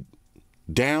swipe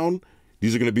down.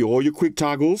 These are going to be all your quick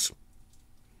toggles.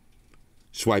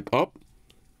 Swipe up.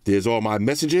 There's all my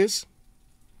messages.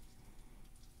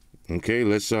 Okay,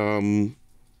 let's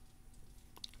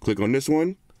click on this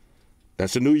one.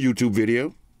 That's a new YouTube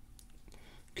video.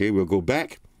 Okay, we'll go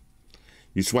back.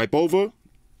 You swipe over.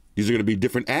 These are going to be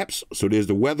different apps. So there's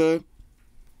the weather.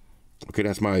 Okay,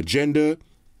 that's my agenda.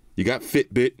 You got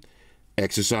Fitbit,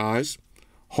 exercise,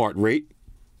 heart rate,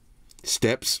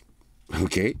 steps.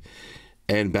 Okay.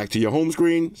 And back to your home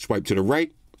screen, swipe to the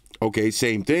right. Okay,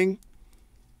 same thing.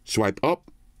 Swipe up,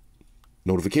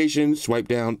 notifications, swipe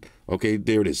down. Okay,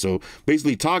 there it is. So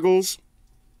basically toggles,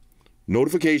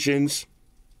 notifications,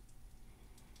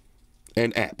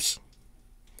 and apps.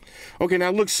 Okay, now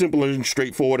it looks simple and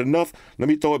straightforward enough. Let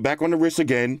me throw it back on the wrist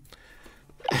again.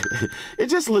 It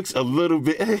just looks a little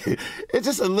bit, it's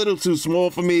just a little too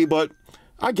small for me, but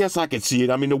I guess I can see it.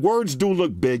 I mean, the words do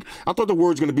look big. I thought the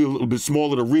words going to be a little bit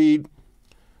smaller to read,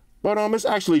 but it's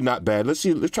actually not bad. Let's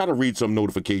see. Let's try to read some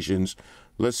notifications.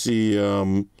 Let's see.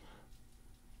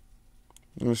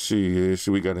 Let's see.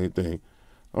 See, we got anything?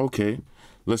 Okay.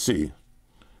 Let's see.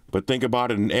 But think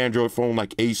about it: an Android phone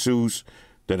like Asus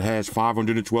that has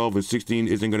 512 and 16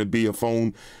 isn't going to be a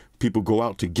phone people go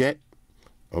out to get.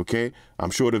 Okay,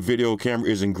 I'm sure the video camera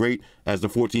isn't great as the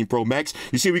 14 Pro Max.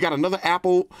 You see, we got another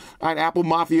Apple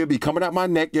Mafia be coming at my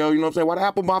neck, yo. You know what I'm saying? Why the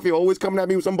Apple Mafia always coming at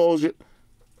me with some bullshit?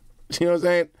 You know what I'm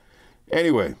saying?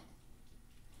 Anyway.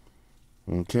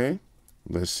 Okay,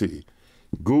 let's see.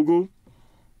 Google.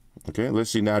 Okay,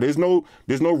 let's see. Now there's no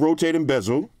rotating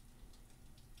bezel.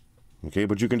 Okay,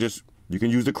 but you can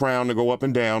use the crown to go up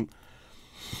and down.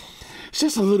 It's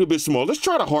just a little bit small. Let's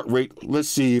try the heart rate. Let's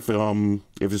see if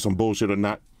it's some bullshit or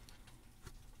not.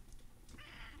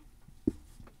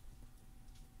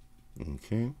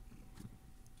 Okay.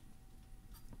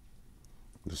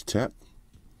 Let's tap.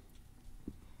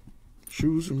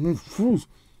 Shoes.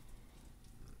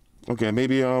 Okay,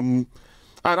 maybe all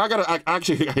right, I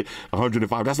actually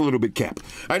 105. That's a little bit cap.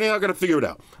 I think I gotta figure it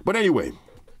out. But anyway,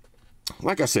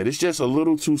 like I said, it's just a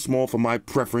little too small for my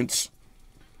preference.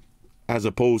 As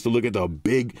opposed to look at the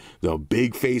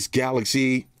big face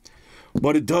Galaxy.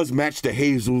 But it does match the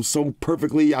Hazel so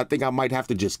perfectly, I think I might have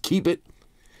to just keep it.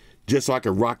 Just so I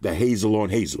can rock the Hazel on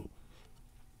Hazel.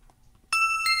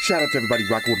 Shout out to everybody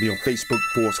rocking with me on Facebook,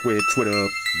 Foursquare, Twitter,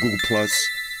 Google+.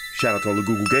 Shout out to all the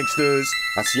Google gangsters.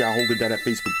 I see y'all holding down that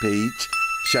Facebook page.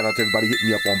 Shout out to everybody hitting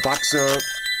me up on Boxer.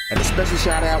 And a special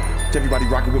shout out to everybody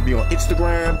rocking with me on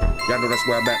Instagram. Y'all know that's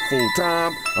where I'm at full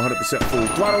time, 100% full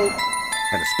throttle.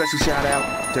 And a special shout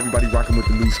out to everybody rocking with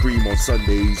the new stream on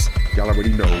Sundays. Y'all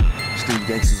already know. Stream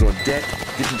gangsters on deck.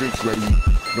 Get your drinks ready.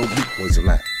 No bleep boys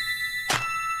allowed.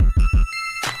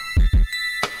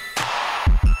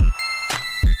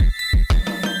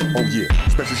 Oh yeah.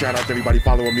 Special shout out to everybody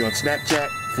following me on Snapchat.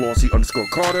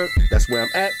 Flossy_Carter. That's where I'm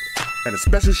at. And a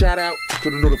special shout out to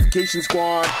the notification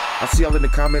squad. I see y'all in the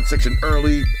comment section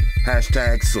early.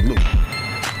 Hashtag salute.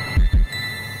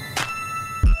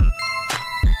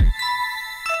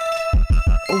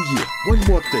 Oh yeah, one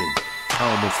more thing.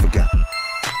 I almost forgot.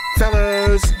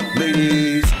 Fellas,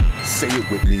 ladies, say it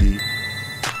with me.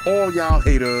 All y'all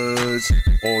haters,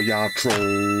 all y'all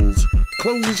trolls,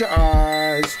 close your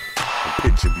eyes and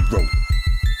picture me rolling.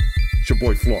 It's your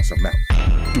boy Floss, I'm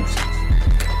out. Deuces.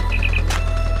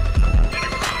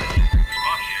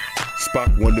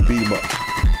 Spock won the beam up.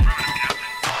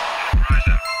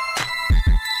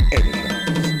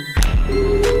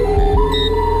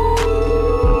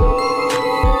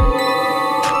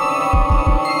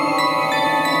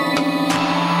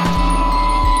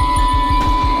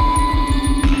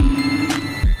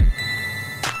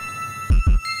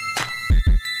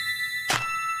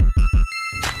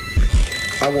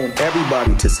 I want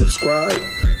everybody to subscribe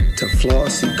to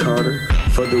Flossy Carter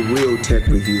for the real tech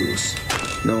reviews.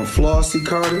 Now, Flossy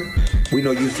Carter, we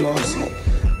know you flossy.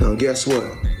 Now, guess what?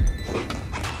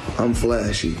 I'm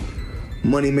flashy.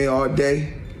 Money May all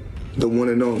day, the one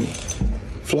and only.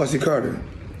 Flossy Carter,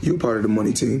 you part of the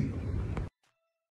money team.